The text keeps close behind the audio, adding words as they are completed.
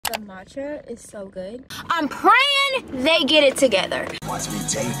The matcha is so good. I'm praying they get it together. Watch me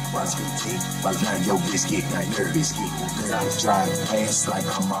take, but now your biscuit got nervous. Girl, I was driving fast like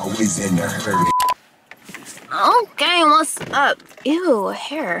I'm always in a hurry. Okay, what's up? Ew,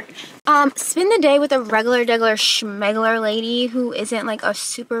 hair. Spend the day with a regular schmegler lady who isn't like a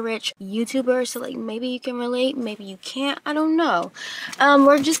super rich YouTuber, so like maybe you can relate, maybe you can't, I don't know.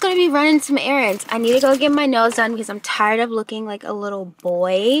 We're just gonna be running some errands. I need to go get my nails done because I'm tired of looking like a little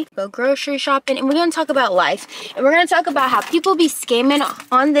boy. Go grocery shopping, and we're gonna talk about life, and we're gonna talk about how people be scamming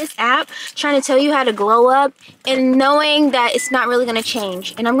on this app, trying to tell you how to glow up and knowing that it's not really gonna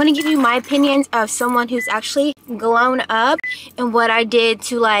change. And I'm gonna give you my opinions of someone who's actually grown up and what I did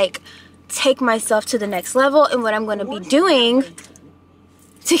to like take myself to the next level, and what I'm going to be doing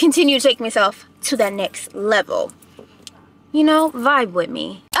to continue to take myself to that next level. You know, vibe with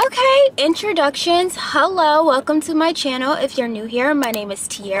me. Okay, introductions. Hello, welcome to my channel. If you're new here, my name is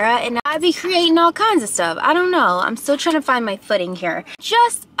Tiara, and I be creating all kinds of stuff. I don't know, I'm still trying to find my footing here.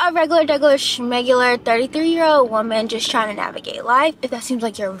 Just a regular schmegular 33-year-old woman just trying to navigate life. If that seems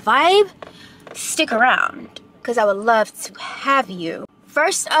like your vibe, stick around, because I would love to have you.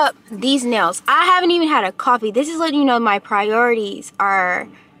 First up, these nails. I haven't even had a coffee. This is letting you know my priorities are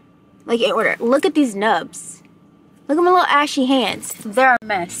like in order. Look at these nubs. Look at my little ashy hands. They're a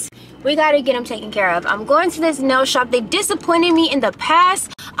mess. We gotta get them taken care of. I'm going to this nail shop. They disappointed me in the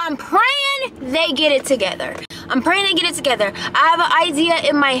past. I'm praying they get it together. I'm praying they get it together. I have an idea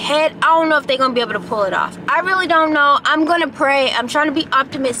in my head. I don't know if they're gonna be able to pull it off. I really don't know. I'm gonna pray. I'm trying to be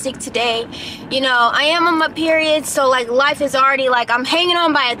optimistic today. You know, I am on my period, so like life is already like I'm hanging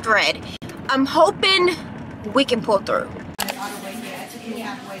on by a thread. I'm hoping we can pull through.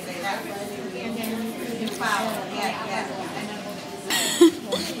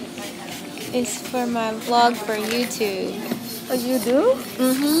 It's for my vlog for YouTube. Oh, you do?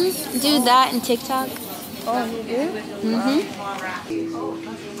 Mm-hmm. Do that and TikTok. Oh, you do? Mm-hmm.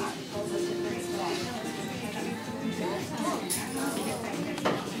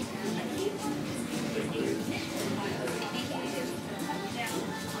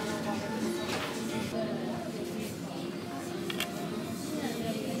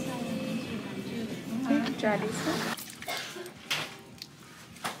 Try this one.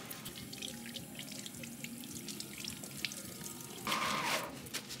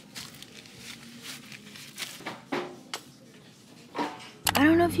 I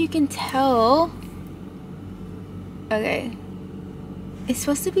don't know if you can tell. Okay. It's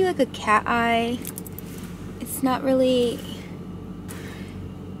supposed to be like a cat eye. It's not really...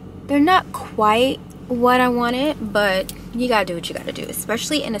 They're not quite what I wanted, but you gotta do what you gotta do,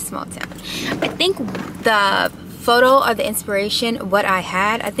 especially in a small town. I think the photo or the inspiration, what I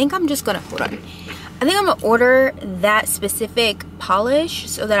had, I think I'm just gonna, hold on. I think I'm gonna order that specific polish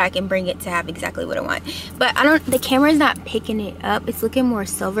so that I can bring it to have exactly what I want. But I don't, the camera's not picking it up. It's looking more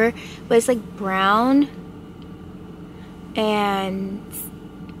silver, but it's like brown. And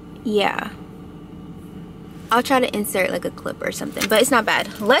yeah. I'll try to insert like a clip or something, but it's not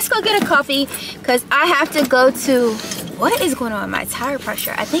bad. Let's go get a coffee because I have to go to, what is going on with my tire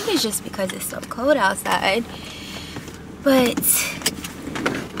pressure? I think it's just because it's so cold outside. But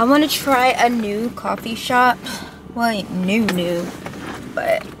I want to try a new coffee shop. Well, new,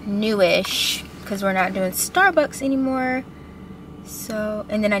 but newish, because we're not doing Starbucks anymore. So,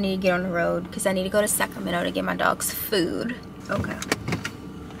 and then I need to get on the road because I need to go to Sacramento to get my dog's food. Okay.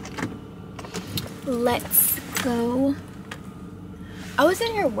 Let's go. I was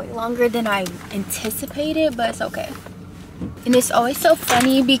in here way longer than I anticipated, but it's okay. And it's always so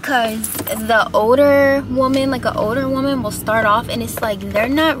funny because the older woman, like an older woman, will start off and it's like they're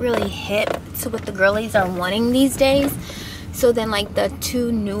not really hip to what the girlies are wanting these days. So then like the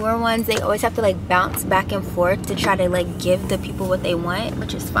two newer ones, they always have to like bounce back and forth to try to like give the people what they want,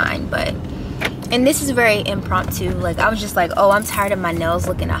 which is fine. But, and this is very impromptu. Like I was just like, oh, I'm tired of my nails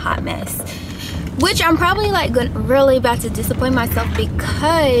looking a hot mess. Which I'm probably like really about to disappoint myself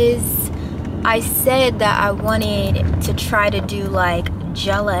because I said that I wanted to try to do like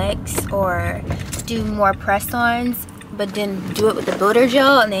gel-X or do more press-ons, but then do it with the builder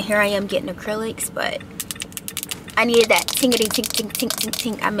gel, and then here I am getting acrylics. But I needed that tingity tink tink tink tink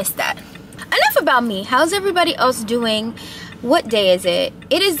tink. I missed that. Enough about me. How's everybody else doing? What day is it?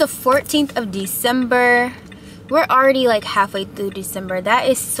 It is the 14th of December. We're already like halfway through December. That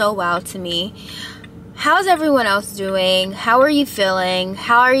is so wild to me. How's everyone else doing? How are you feeling?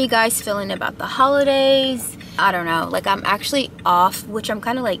 How are you guys feeling about the holidays? I don't know. Like I'm actually off, which I'm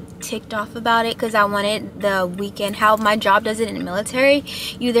kind of like ticked off about it because I wanted the weekend. How my job does it in the military,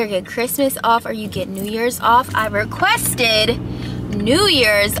 you either get Christmas off or you get New Year's off. I requested New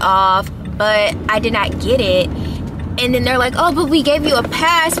Year's off, but I did not get it. And then they're like, oh, but we gave you a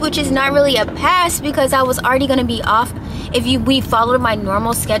pass, which is not really a pass because I was already going to be off. If we followed my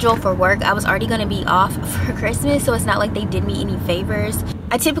normal schedule for work, I was already going to be off for Christmas, so it's not like they did me any favors.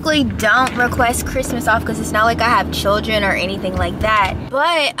 I typically don't request Christmas off because it's not like I have children or anything like that.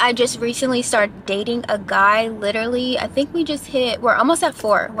 But I just recently started dating a guy. Literally, I think we just we're almost at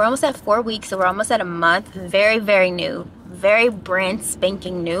 4. We're almost at 4 weeks, so we're almost at a month. Very, very new. Very brand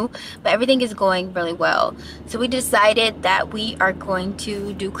spanking new, but everything is going really well. So we decided that we are going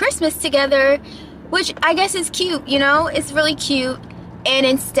to do Christmas together, which I guess is cute, you know? It's really cute. And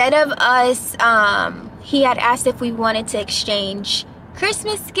instead of us, he had asked if we wanted to exchange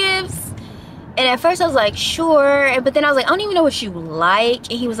Christmas gifts. And at first I was like, sure. But then I was like, I don't even know what you like.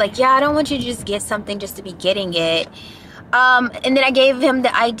 And he was like, yeah, I don't want you to just get something just to be getting it. And then I gave him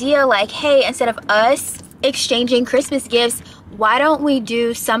the idea like, hey, instead of us exchanging Christmas gifts, why don't we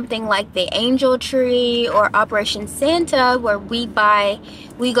do something like the Angel Tree or Operation Santa, where we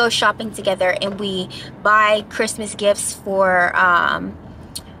go shopping together and we buy Christmas gifts for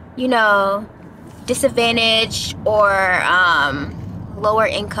you know, disadvantaged or lower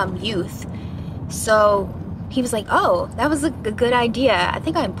income youth. So he was like, oh, that was a good idea. I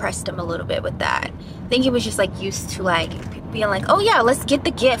think I impressed him a little bit with that. I think he was just like used to like being like, oh yeah, let's get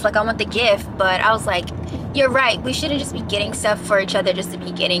the gift, like I want the gift. But I was like, you're right, we shouldn't just be getting stuff for each other just to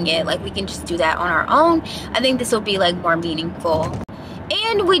be getting it. Like, we can just do that on our own. I think this will be like more meaningful.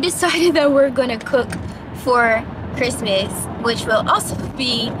 And we decided that we're gonna cook for Christmas, which will also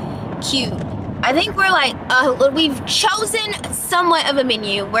be cute. I think we're like, we've chosen somewhat of a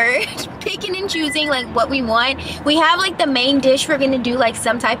menu. We're picking and choosing like what we want. We have like the main dish, we're gonna do like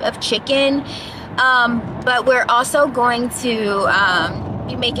some type of chicken. But we're also going to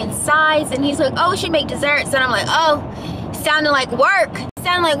be making sides. And he's like, oh, we should make desserts. And I'm like, oh, sounding like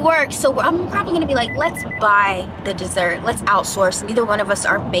work. So I'm probably gonna be like, let's buy the dessert. Let's outsource. Neither one of us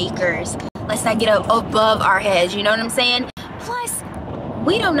are bakers. Let's not get above our heads, you know what I'm saying? Plus,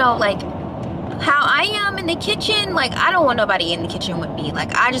 we don't know like how I am in the kitchen. Like, I don't want nobody in the kitchen with me.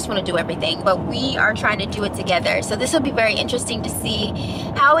 Like, I just want to do everything, but we are trying to do it together. So this will be very interesting to see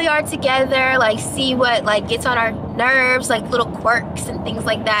how we are together, like see what like gets on our nerves, like little quirks and things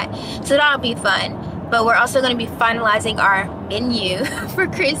like that. So that'll be fun. But we're also going to be finalizing our menu for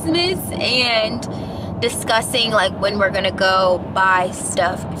Christmas and discussing like when we're going to go buy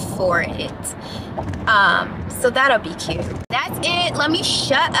stuff for it. So that'll be cute. That's it. Let me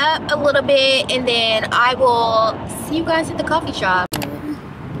shut up a little bit and then I will see you guys at the coffee shop.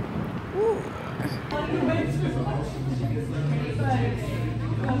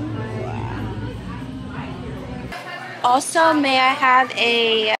 Also, may I have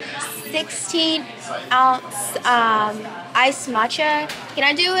a 16-ounce iced matcha? Can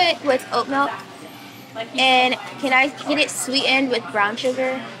I do it with oat milk? And can I get it sweetened with brown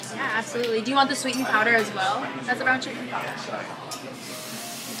sugar? Yeah, absolutely. Do you want the sweetened powder as well as the brown sugar?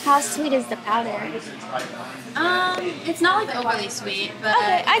 How sweet is the powder? It's not like overly sweet, but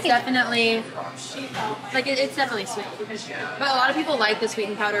okay, it's definitely like it's definitely sweet. But a lot of people like the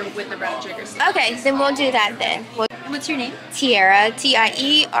sweetened powder with the brown sugar. Okay, then we'll do that then. What's your name? Tiara,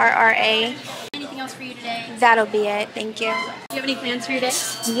 T-I-E-R-R-A. Anything else for you today? That'll be it. Thank you. Do you have any plans for your day?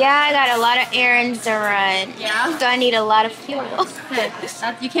 Yeah, I got a lot of errands to run. Yeah? So I need a lot of fuel. Okay.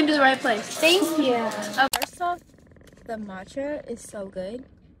 You came to the right place. Thank you. First off, the matcha is so good.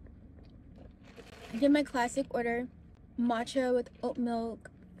 I did my classic order, matcha with oat milk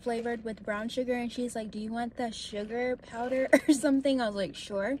flavored with brown sugar, and she's like, do you want the sugar powder or something? I was like,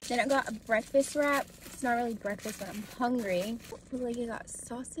 sure. Then I got a breakfast wrap. It's not really breakfast, but I'm hungry. Like, it got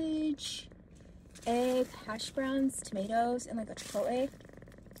sausage, egg, hash browns, tomatoes, and like a chipotle.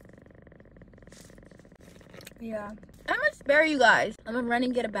 Yeah, I'm gonna spare you guys. I'm gonna run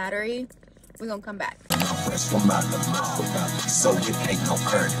and get a battery. We're gonna come back. So it ain't no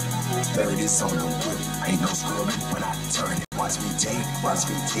curtain. Third is on the wood. Ain't no scrubbing when I turn it. Watch me take. By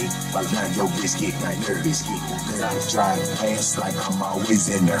the time your bitch get my nervous. Then I drive fast like I'm always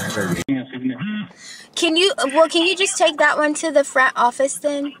in a hurry. Can you just take that one to the front office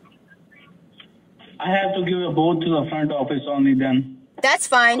then? I have to give it both to the front office only then. That's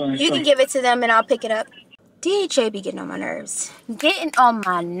fine. You can give it to them and I'll pick it up. DHA be getting on my nerves. Getting on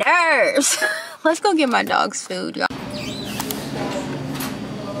my nerves. Let's go get my dog's food, y'all.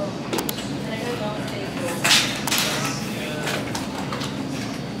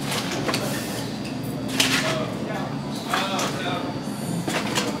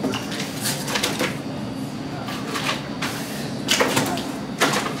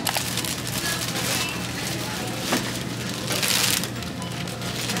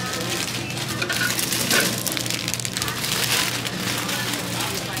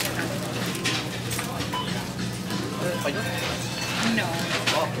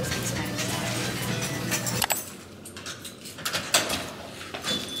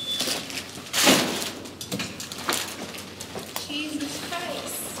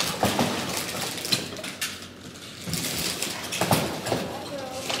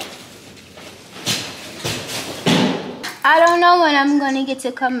 I'm gonna get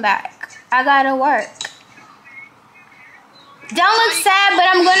to come back. I gotta work. Don't look sad, but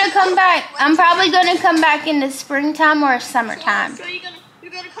I'm gonna come back. I'm probably gonna come back in the springtime or summertime. So you're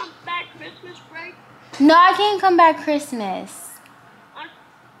gonna come back Christmas break? No, I can't come back Christmas.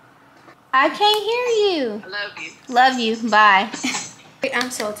 I can't hear you. I love you. Love you. Bye.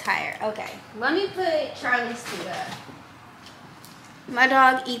 I'm so tired. Okay, let me put Charlie's food up. My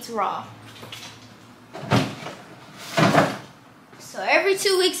dog eats raw. So every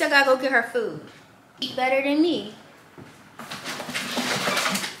 2 weeks I gotta go get her food. Eat better than me.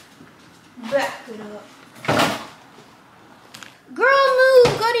 Back it up. Girl,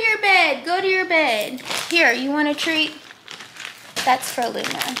 move. Go to your bed. Go to your bed. Here, you want a treat? That's for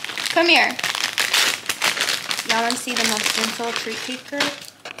Luna. Come here. Y'all want to see the most gentle treat taker?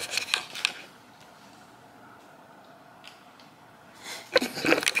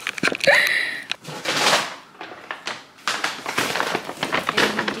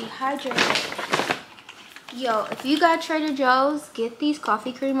 And dehydrated. Yo, if you got Trader Joe's, get these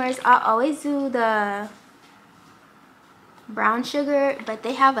coffee creamers. I always do the brown sugar, but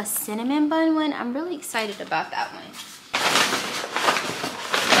they have a cinnamon bun one. I'm really excited about that one.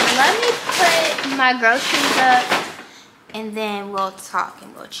 Let me put my groceries up and then we'll talk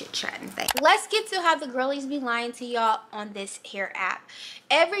and we'll chit chat and things. Let's get to how the girlies be lying to y'all on this here app.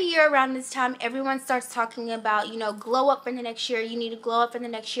 Every year around this time, everyone starts talking about, you know, glow up for the next year. You need to glow up for the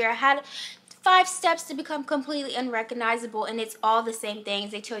next year. I had 5 steps to become completely unrecognizable, and it's all the same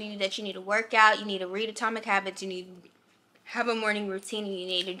things. They tell you that you need to work out, you need to read Atomic Habits, you need to have a morning routine, and you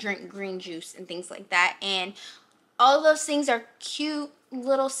need to drink green juice and things like that. And all of those things are cute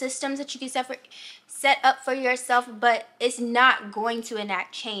little systems that you can set up for yourself, but it's not going to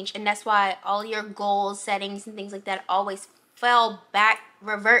enact change. And that's why all your goals, settings, and things like that always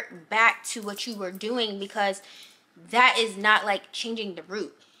revert back to what you were doing, because that is not like changing the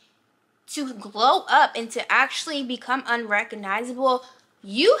root. To glow up and to actually become unrecognizable,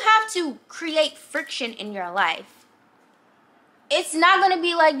 you have to create friction in your life. It's not going to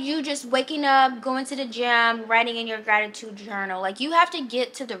be like you just waking up, going to the gym, writing in your gratitude journal. Like, you have to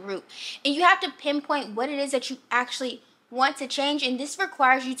get to the root. And you have to pinpoint what it is that you actually want to change. And this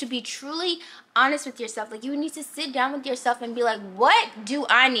requires you to be truly honest with yourself. Like, you need to sit down with yourself and be like, what do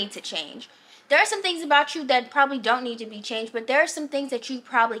I need to change? There are some things about you that probably don't need to be changed, but there are some things that you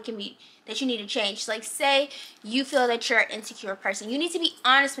probably that you need to change. Like, say you feel that you're an insecure person. You need to be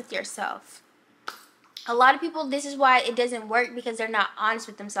honest with yourself. A lot of people, this is why it doesn't work, because they're not honest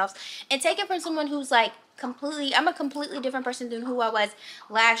with themselves. And take it from someone who's like I'm a completely different person than who I was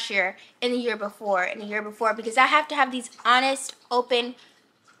last year and the year before and the year before, because I have to have these honest, open,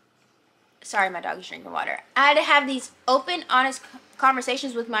 sorry, my dog is drinking water. I had to have these open, honest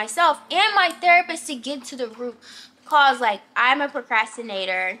conversations with myself and my therapist to get to the root cause. Like, I'm a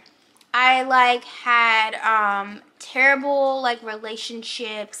procrastinator. I like had terrible like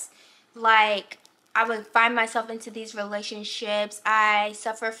relationships. Like, I would find myself into these relationships. I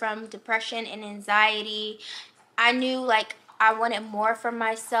suffer from depression and anxiety. I knew like I wanted more from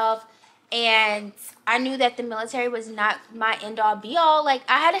myself, and I knew that the military was not my end all be all. Like,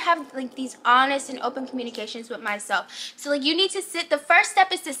 I had to have like these honest and open communications with myself. So like, you need to the first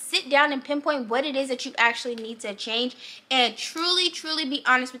step is to sit down and pinpoint what it is that you actually need to change, and truly be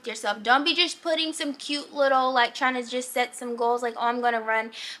honest with yourself. Don't be just putting some cute little, like, trying to just set some goals like, oh, I'm gonna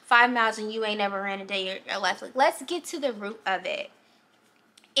run 5 miles, and you ain't never ran a day in your life. Like, let's get to the root of it.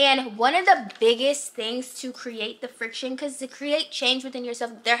 And one of the biggest things to create the friction, because to create change within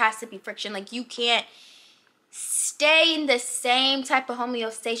yourself, there has to be friction. Like, you can't stay in the same type of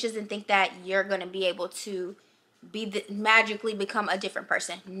homeostasis and think that you're going to be able to magically become a different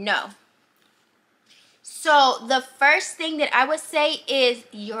person. No. So the first thing that I would say is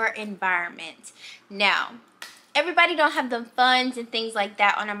your environment. Now, everybody don't have the funds and things like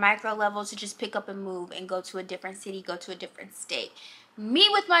that on a micro level to just pick up and move and go to a different city, go to a different state. Me,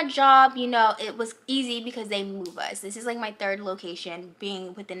 with my job, you know, it was easy because they move us. This is like my 3rd location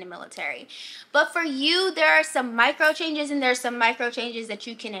being within the military. But for you, there are some micro changes, and there's some micro changes that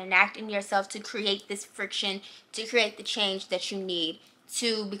you can enact in yourself to create this friction, to create the change that you need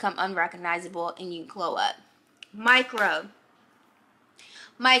to become unrecognizable and you glow up. Micro.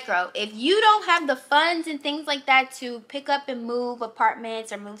 If you don't have the funds and things like that to pick up and move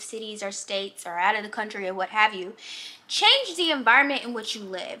apartments or move cities or states or out of the country or what have you, change the environment in which you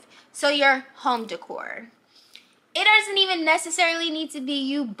live. So your home decor. It doesn't even necessarily need to be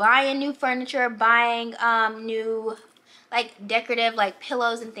you buying new furniture, buying new like decorative like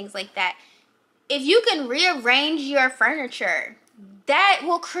pillows and things like that. If you can rearrange your furniture, that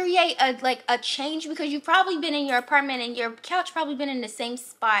will create a change, because you've probably been in your apartment and your couch probably been in the same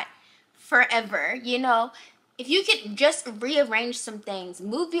spot forever, you know. If you could just rearrange some things,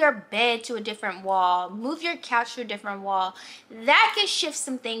 move your bed to a different wall, move your couch to a different wall, that can shift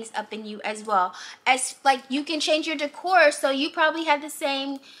some things up in you as well. As like, you can change your decor, so you probably have the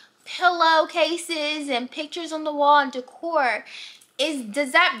same pillowcases and pictures on the wall and decor.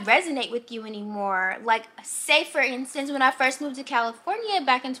 Does that resonate with you anymore? Like, say for instance, when I first moved to California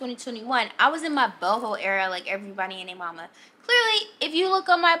back in 2021, I was in my boho era like everybody and their mama. Clearly, if you look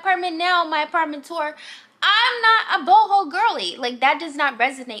on my apartment now, my apartment tour, I'm not a boho girly. Like, that does not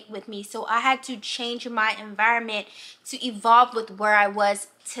resonate with me. So I had to change my environment to evolve with where I was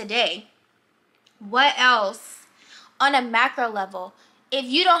today. What else? On a macro level, if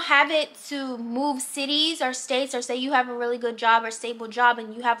you don't have it to move cities or states, or say you have a really good job or stable job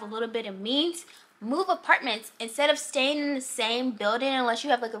and you have a little bit of means, move apartments instead of staying in the same building, unless you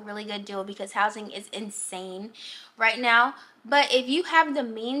have like a really good deal, because housing is insane right now. But if you have the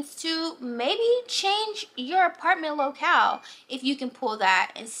means to, maybe change your apartment locale if you can pull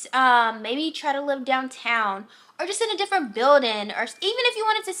that, and maybe try to live downtown or just in a different building, or even if you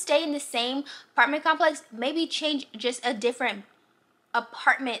wanted to stay in the same apartment complex, maybe change just a different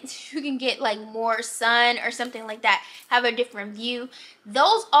apartment. You can get like more sun or something like that, have a different view.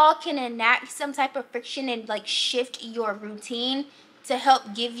 Those all can enact some type of friction and like shift your routine to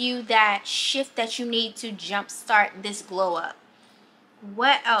help give you that shift that you need to jumpstart this glow up.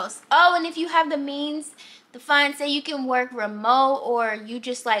 What else? Oh, and if you have the means, the funds, say you can work remote, or you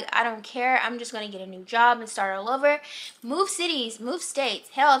just like, I don't care, I'm just going to get a new job and start all over. Move cities, move states.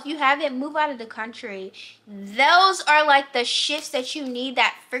 Hell, if you have it, move out of the country. Those are like the shifts that you need,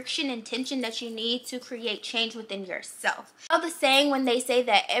 that friction and tension that you need to create change within yourself. You know the saying when they say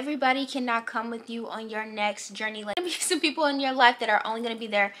that everybody cannot come with you on your next journey. Like, there'll be some people in your life that are only going to be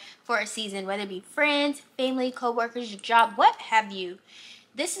there for a season, whether it be friends, family, co-workers, your job, what have you.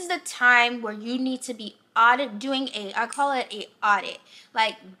 This is the time where you need to be doing a, I call it a audit.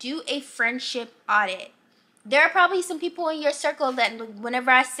 Like, do a friendship audit. There are probably some people in your circle that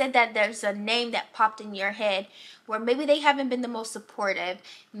whenever I said that, there's a name that popped in your head where maybe they haven't been the most supportive.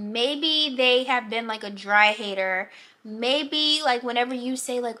 Maybe they have been like a dry hater. Maybe like whenever you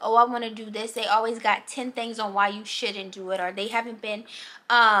say like, oh, I want to do this, they always got 10 things on why you shouldn't do it, or they haven't been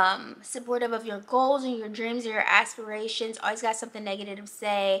supportive of your goals and your dreams or your aspirations, always got something negative to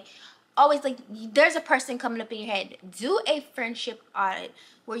say. Always like, there's a person coming up in your head. Do a friendship audit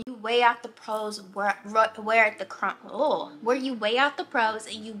where you weigh out the pros, where you weigh out the pros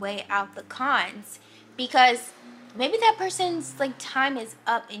and you weigh out the cons, because maybe that person's like time is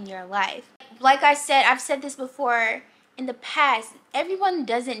up in your life. Like I said, I've said this before in the past, everyone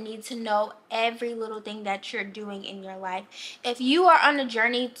doesn't need to know every little thing that you're doing in your life. If you are on a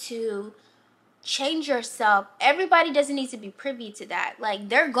journey to change yourself, everybody doesn't need to be privy to that. Like,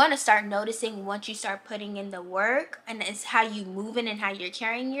 they're gonna start noticing once you start putting in the work, and it's how you moving and how you're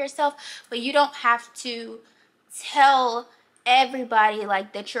carrying yourself. But you don't have to tell everybody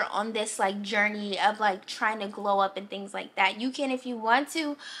like that you're on this like journey of like trying to glow up and things like that. You can if you want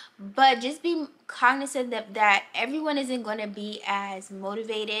to, but just be cognizant that everyone isn't going to be as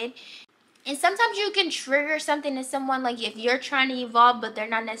motivated. And sometimes you can trigger something in someone, like if you're trying to evolve but they're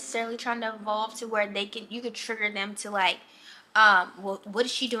not necessarily trying to evolve to where you could trigger them to like, well, what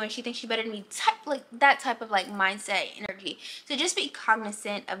is she doing? She thinks she's better than me. That type of like mindset energy. So just be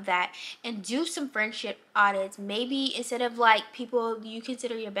cognizant of that and do some friendship audits. Maybe instead of like people you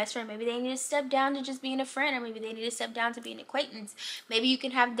consider your best friend, maybe they need to step down to just being a friend, or maybe they need to step down to being an acquaintance. Maybe you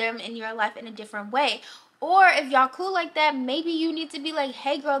can have them in your life in a different way. Or if y'all cool like that, maybe you need to be like,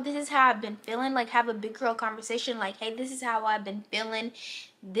 hey girl, this is how I've been feeling. Like, have a big girl conversation. Like, hey, this is how I've been feeling.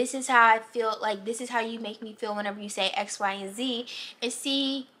 This is how I feel. Like, this is how you make me feel whenever you say X, Y, and Z. And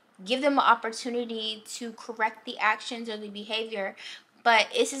give them an opportunity to correct the actions or the behavior. But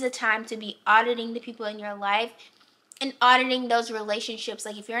this is a time to be auditing the people in your life and auditing those relationships.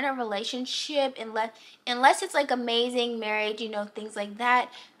 Like, if you're in a relationship, unless it's like amazing, married, you know, things like that,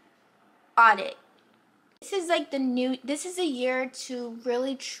 audit. This is like this is a year to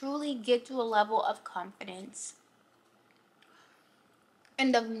really truly get to a level of confidence.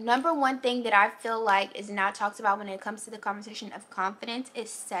 And the number one thing that I feel like is not talked about when it comes to the conversation of confidence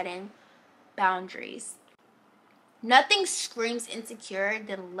is setting boundaries. Nothing screams insecure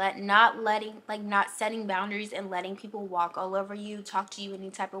than not setting boundaries and letting people walk all over you, talk to you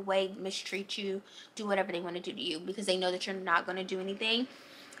any type of way, mistreat you, do whatever they want to do to you, because they know that you're not going to do anything,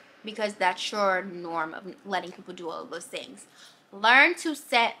 because that's your norm of letting people do all of those things. Learn to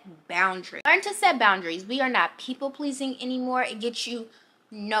set boundaries. Learn to set boundaries. We are not people pleasing anymore. It gets you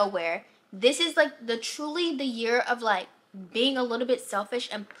nowhere. This is like truly the year of like being a little bit selfish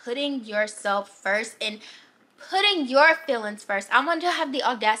and putting yourself first and putting your feelings first. I want to have the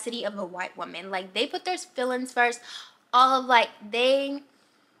audacity of a white woman. Like, they put their feelings first. All of like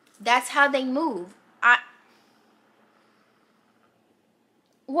that's how they move.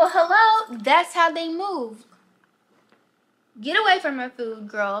 Well, hello, that's how they move. Get away from her food,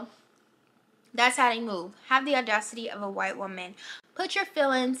 girl. That's how they move. Have the audacity of a white woman. Put your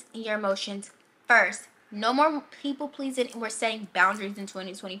feelings and your emotions first. No more people pleasing. We're setting boundaries in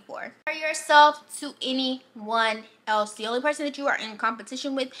 2024. Compare yourself to anyone else. The only person that you are in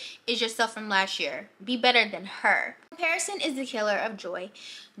competition with is yourself from last year. Be better than her. Comparison is the killer of joy.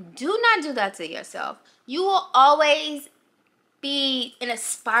 Do not do that to yourself. You will always be in a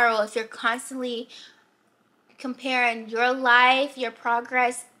spiral if you're constantly comparing your life, your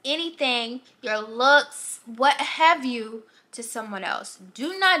progress, anything, your looks, what have you, to someone else.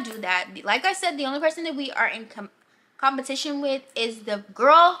 Do not do that. Like I said, the only person that we are in competition with is the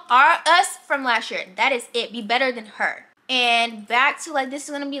girl or us from last year. That is it. Be better than her. And back to like, this is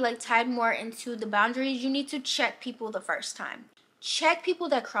going to be like tied more into the boundaries. You need to check people the first time. Check people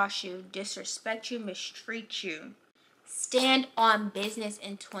that cross you, disrespect you, mistreat you. Stand on business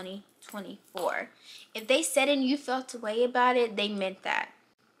in 2024. If they said it and you felt a way about it, they meant that.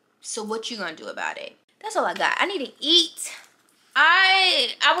 So what you gonna do about it? That's all I got. I need to eat.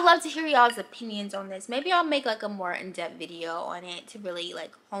 I would love to hear y'all's opinions on this. Maybe I'll make like a more in-depth video on it to really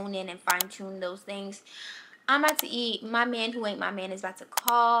like hone in and fine-tune those things. I'm about to eat. My man who ain't my man is about to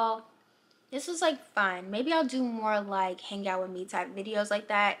call. This was like fun. Maybe I'll do more like hang out with me type videos like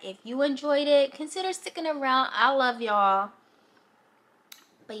that. If you enjoyed it, consider sticking around. I love y'all.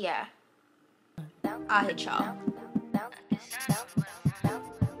 But yeah, I'll hit y'all.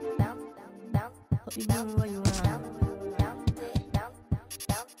 Hope you doing what you want.